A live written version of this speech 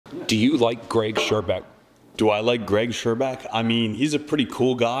Do you like Greg Sherbeck? Do I like Greg Sherbeck? I mean, he's a pretty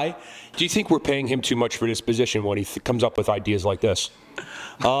cool guy. Do you think we're paying him too much for this position when he comes up with ideas like this?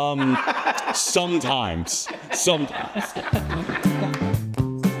 Sometimes.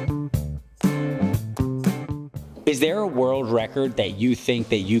 Is there a world record that you think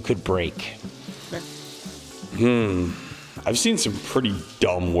that you could break? I've seen some pretty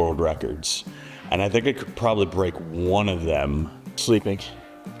dumb world records, and I think I could probably break one of them. Sleeping.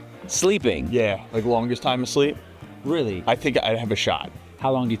 Sleeping? Yeah, like longest time asleep. Really? I think I'd have a shot.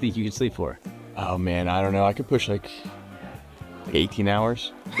 How long do you think you could sleep for? Oh man, I don't know. I could push like 18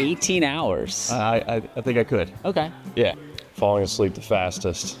 hours. 18 hours? I think I could. Okay. Yeah. Falling asleep the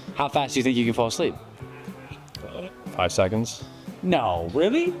fastest. How fast do you think you can fall asleep? 5 seconds. No,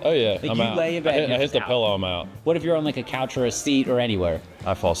 really? Oh yeah, Like I'm you out. lay in bed and I you're hit just the out. pillow, I'm out. What if you're on like a couch or a seat or anywhere?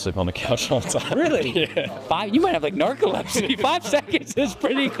 I fall asleep on the couch all the time. Really? Yeah. You might have like narcolepsy. 5 seconds is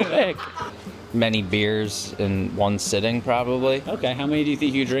pretty quick. Many beers in one sitting, probably. Okay, how many do you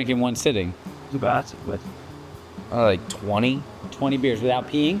think you drink in one sitting? Like 20. 20 beers without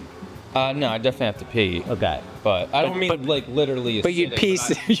peeing? No, I definitely have to pee. Okay. But I don't mean like literally. But you'd pee,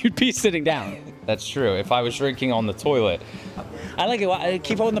 you'd pee sitting down. That's true. If I was drinking on the toilet. I like it.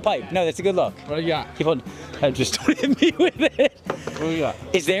 Keep holding the pipe. No, that's a good look. What do you got? Keep holding. Just don't hit me with it. What do you got?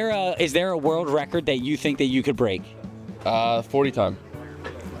 Is there a world record that you think that you could break? 40 time.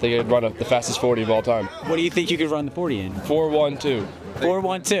 I think I'd run the fastest 40 of all time. What do you think you could run the 40 in? 4.12.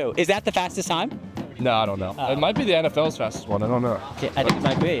 4.12. Is that the fastest time? No, I don't know. It might be the NFL's fastest one. I don't know. Okay, I think it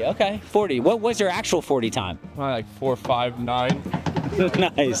might be. Okay, 40. What was your actual 40 time? Probably like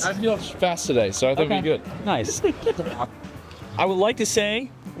 4.59. Nice. I feel fast today, so I think we're good. Nice. I would like to say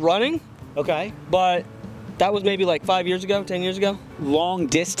running, Okay. but that was maybe like 5 years ago, 10 years ago. Long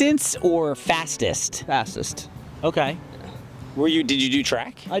distance or fastest? Fastest. Okay. Did you do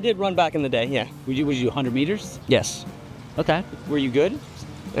track? I did run back in the day, yeah. Would you do 100 meters? Yes. Okay. Were you good?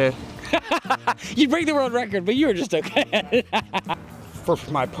 You'd break the world record, but you were just okay. For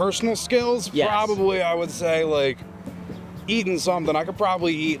my personal skills, Yes. probably I would say like eating something. I could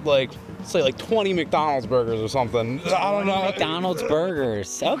probably eat like, say like 20 McDonald's burgers or something. I don't know. McDonald's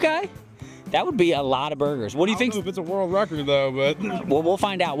burgers. Okay. That would be a lot of burgers. What do you I think? don't know if it's a world record though, but Well, we'll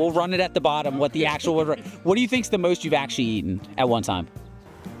find out. We'll run it at the bottom what the actual world record. What do you think's the most you've actually eaten at one time?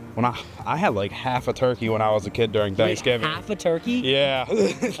 when I had like half a turkey when I was a kid during Thanksgiving. Half a turkey? Yeah.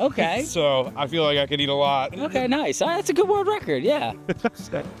 Okay. So I feel like I could eat a lot. Okay, nice. That's a good world record, yeah.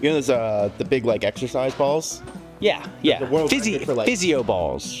 You know, there's the big like exercise balls. Yeah, yeah. The world record for, like- Physio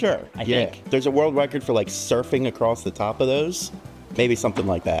balls. Sure. I think. There's a world record for like surfing across the top of those. Maybe something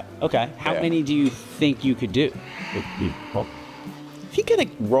like that. Okay. How many do you think you could do? If you get it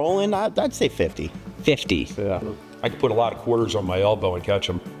rolling, I'd say 50. 50. Yeah. I could put a lot of quarters on my elbow and catch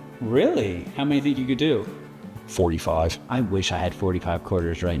them. Really? How many do you think you could do? 45. I wish I had 45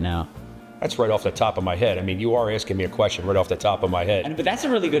 quarters right now. That's right off the top of my head. I mean, you are asking me a question right off the top of my head. But that's a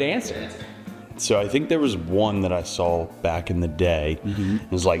really good answer. So I think there was one that I saw back in the day.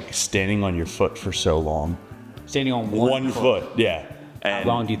 It was like standing on your foot for so long. Standing on One foot, yeah. How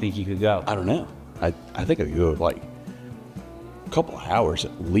long do you think you could go? I don't know. I think I could go like a couple of hours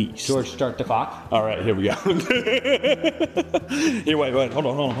at least. George, start the clock. All right, here we go. Here, wait, hold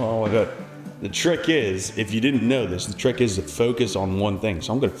on. Wait. The trick is, if you didn't know this, the trick is to focus on one thing.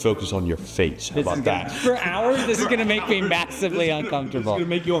 So I'm going to focus on your face. How about that? For hours, this is going to make me massively uncomfortable. It's going to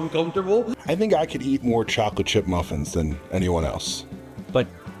make you uncomfortable? I think I could eat more chocolate chip muffins than anyone else. But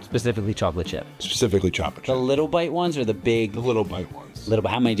specifically chocolate chip. Specifically chocolate The chip. little bite ones or the big? The little bite ones. Little.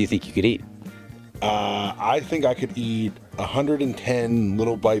 How many do you think you could eat? I think I could eat 110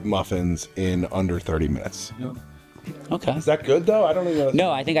 little bite muffins in under 30 minutes. Okay. Is that good though? I don't even.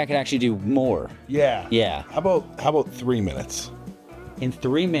 No, I think I could actually do more. Yeah. Yeah. How about 3 minutes? In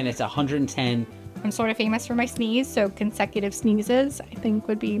 3 minutes, 110. I'm sort of famous for my sneeze, so consecutive sneezes, I think,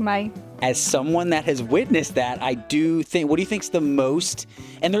 would be my. As someone that has witnessed that, I do think. What do you think's the most?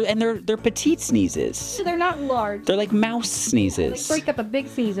 And they're petite sneezes. So they're not large. They're like mouse sneezes. Break up a big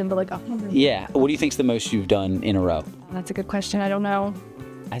sneeze into like 100. Yeah. What do you think's the most you've done in a row? That's a good question. I don't know.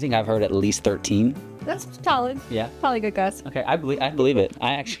 I think I've heard at least 13. That's solid. Yeah. Probably a good guess. Okay, I believe it.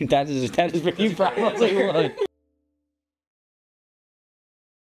 I actually that is you probably would.